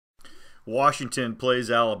Washington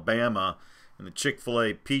plays Alabama in the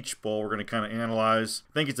Chick-fil-A Peach Bowl. We're going to kind of analyze.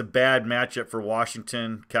 I think it's a bad matchup for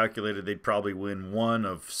Washington. Calculated they'd probably win 1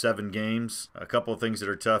 of 7 games. A couple of things that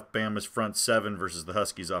are tough. Bama's front 7 versus the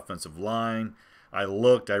Huskies' offensive line. I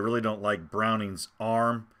really don't like Browning's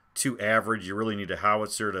arm. Too average. You really need a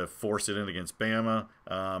howitzer to force it in against Bama.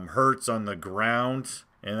 Hurts on the ground.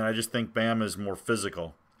 And I just think Bama is more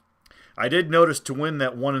physical. I did notice to win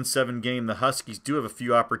that 1-7 game, the Huskies do have a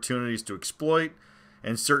few opportunities to exploit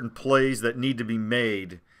and certain plays that need to be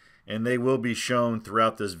made, and they will be shown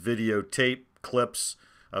throughout this video. Tape clips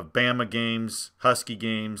of Bama games, Husky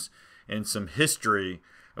games, and some history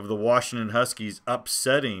of the Washington Huskies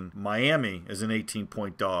upsetting Miami as an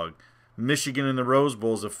 18-point dog. Michigan in the Rose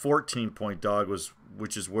Bowl is a 14-point dog,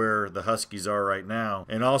 which is where the Huskies are right now,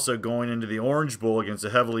 and also going into the Orange Bowl against a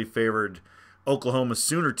heavily favored Oklahoma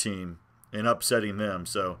Sooner team and upsetting them.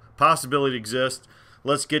 So possibility exists.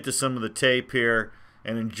 Let's get to some of the tape here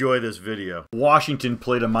and enjoy this video. Washington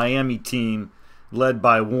played a Miami team led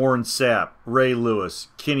by Warren Sapp, Ray Lewis,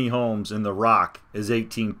 Kenny Holmes, and The Rock as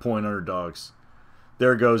 18-point underdogs.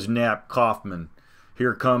 There goes Knapp Kaufman.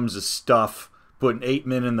 Here comes the stuff, putting 8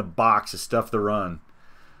 men in the box to stuff the run.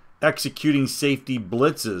 Executing safety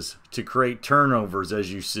blitzes to create turnovers,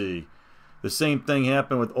 as you see. The same thing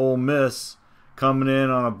happened with Ole Miss. Coming in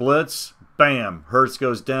on a blitz, bam, Hurts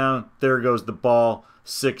goes down, there goes the ball,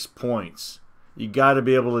 6 points. You got to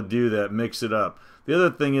be able to do that, mix it up. The other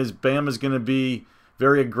thing is Bama's going to be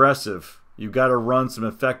very aggressive. You've got to run some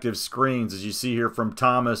effective screens, as you see here from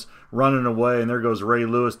Thomas running away, and there goes Ray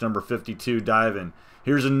Lewis, number 52, diving.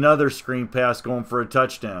 Here's another screen pass going for a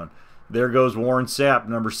touchdown. There goes Warren Sapp,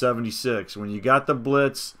 number 76. When you got the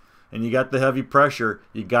blitz and you got the heavy pressure,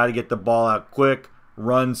 you got to get the ball out quick,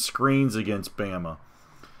 run screens against Bama.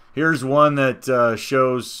 Here's one that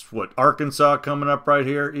shows what Arkansas coming up right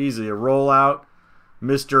here. Easy, a rollout,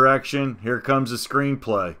 misdirection. Here comes a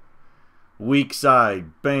screenplay. Weak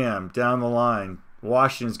side, bam, down the line.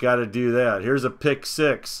 Washington's got to do that. Here's a pick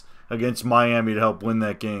 6 against Miami to help win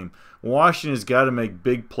that game. Washington's got to make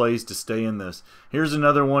big plays to stay in this. Here's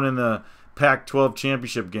another one in the Pac-12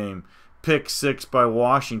 championship game. Pick 6 by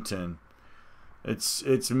Washington.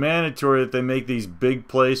 It's mandatory that they make these big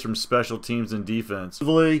plays from special teams and defense.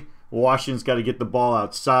 Washington's got to get the ball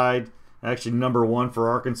outside. Actually, number 1 for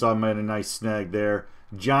Arkansas made a nice snag there.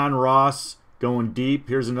 John Ross going deep.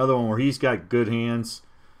 Here's another one where he's got good hands.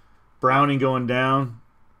 Browning going down.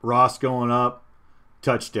 Ross going up.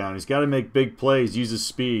 Touchdown. He's got to make big plays, use his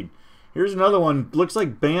speed. Here's another one. Looks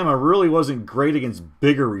like Bama really wasn't great against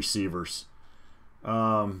bigger receivers.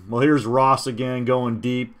 Well, here's Ross again going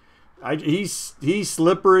deep. He's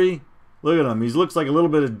slippery. Look at him. He looks like a little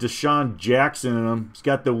bit of Deshaun Jackson in him. He's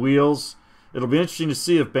got the wheels. It'll be interesting to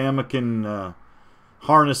see if Bama can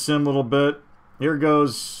harness him a little bit. Here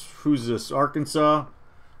goes, who's this? Arkansas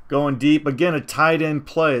going deep. Again, a tight end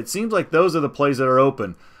play. It seems like those are the plays that are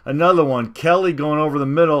open. Another one. Kelly going over the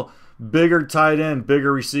middle. Bigger tight end,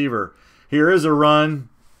 bigger receiver. Here is a run.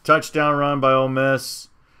 Touchdown run by Ole Miss.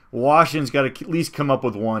 Washington's got to at least come up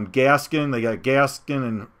with one. Gaskin, they got Gaskin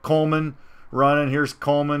and Coleman running. Here's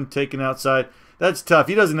Coleman taken outside. That's tough.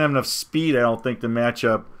 He doesn't have enough speed, I don't think, to match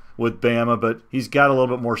up with Bama, but he's got a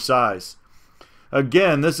little bit more size.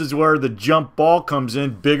 Again, this is where the jump ball comes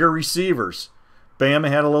in. Bigger receivers. Bama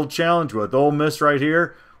had a little challenge with. Ole Miss right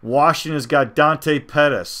here. Washington's got Dante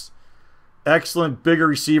Pettis. Excellent bigger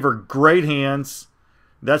receiver. Great hands.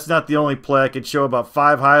 That's not the only play. I could show about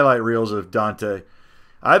 5 highlight reels of Dante.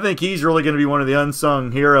 I think he's really going to be one of the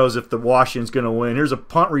unsung heroes if the Washington's going to win. Here's a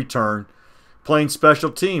punt return, playing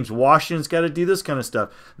special teams. Washington's got to do this kind of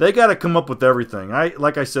stuff. They got to come up with everything.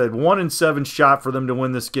 Like I said, 1-7 shot for them to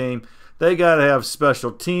win this game. They got to have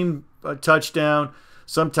special team touchdown,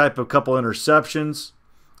 some type of couple interceptions.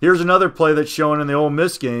 Here's another play that's shown in the Ole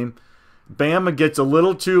Miss game. Bama gets a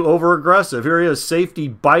little too over-aggressive. Here he is. Safety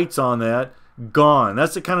bites on that. Gone.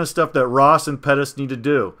 That's the kind of stuff that Ross and Pettis need to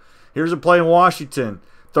do. Here's a play in Washington.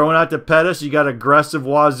 Throwing out to Pettis. You got aggressive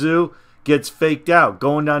Wazoo. Gets faked out.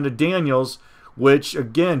 Going down to Daniels, which,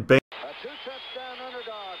 again, a 2-touchdown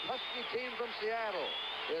underdog. Husky team from Seattle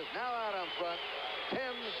is now out on front. 10-0.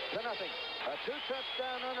 A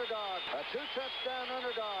 2-touchdown underdog. A 2-touchdown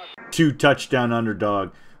underdog. 2-touchdown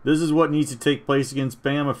underdog. This is what needs to take place against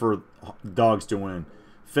Bama for dogs to win.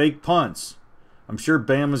 Fake punts. I'm sure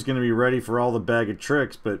Bama's going to be ready for all the bag of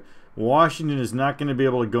tricks, but Washington is not going to be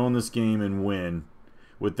able to go in this game and win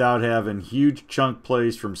without having huge chunk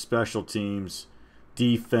plays from special teams,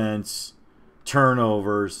 defense,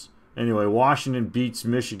 turnovers. Anyway, Washington beats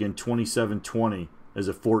Michigan 27-20 as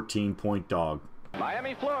a 14-point dog.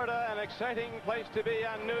 Miami, Florida, an exciting place to be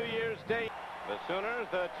on New Year's Day. The Sooners,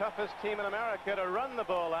 the toughest team in America to run the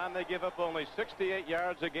ball on. They give up only 68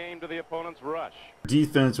 yards a game to the opponent's rush.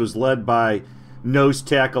 Defense was led by nose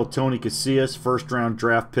tackle Tony Casillas, first-round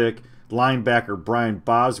draft pick, linebacker Brian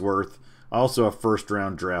Bosworth, also a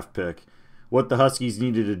first-round draft pick. What the Huskies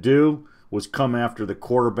needed to do was come after the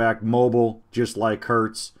quarterback mobile, just like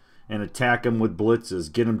Hurts, and attack him with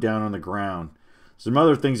blitzes, get him down on the ground. Some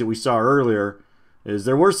other things that we saw earlier is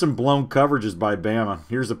there were some blown coverages by Bama.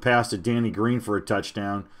 Here's a pass to Danny Green for a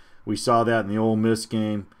touchdown. We saw that in the Ole Miss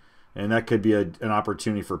game, and that could be an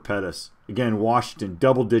opportunity for Pettis. Again, Washington,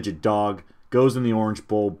 double-digit dog, goes in the Orange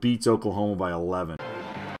Bowl, beats Oklahoma by 11.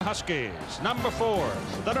 Huskies, number 4.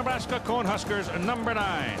 The Nebraska Cornhuskers, number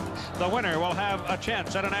 9. The winner will have a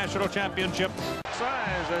chance at a national championship.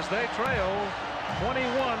 Size as they trail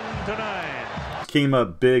 21-9. Came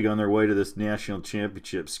up big on their way to this national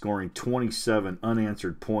championship, scoring 27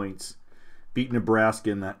 unanswered points. Beat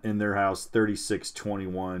Nebraska in their house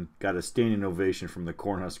 36-21. Got a standing ovation from the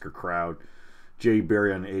Cornhusker crowd. Jay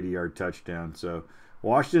Berry on an 80-yard touchdown. So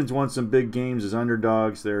Washington's won some big games as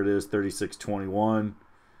underdogs. There it is, 36-21.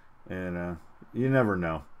 And you never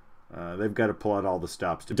know. They've got to pull out all the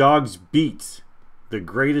stops. Dogs beat the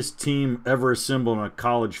greatest team ever assembled on a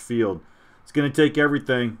college field. It's going to take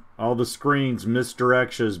everything. All the screens,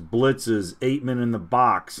 misdirections, blitzes, 8-men in the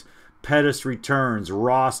box, Pettis returns,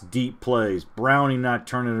 Ross deep plays, Browning not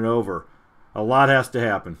turning it over. A lot has to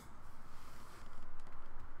happen.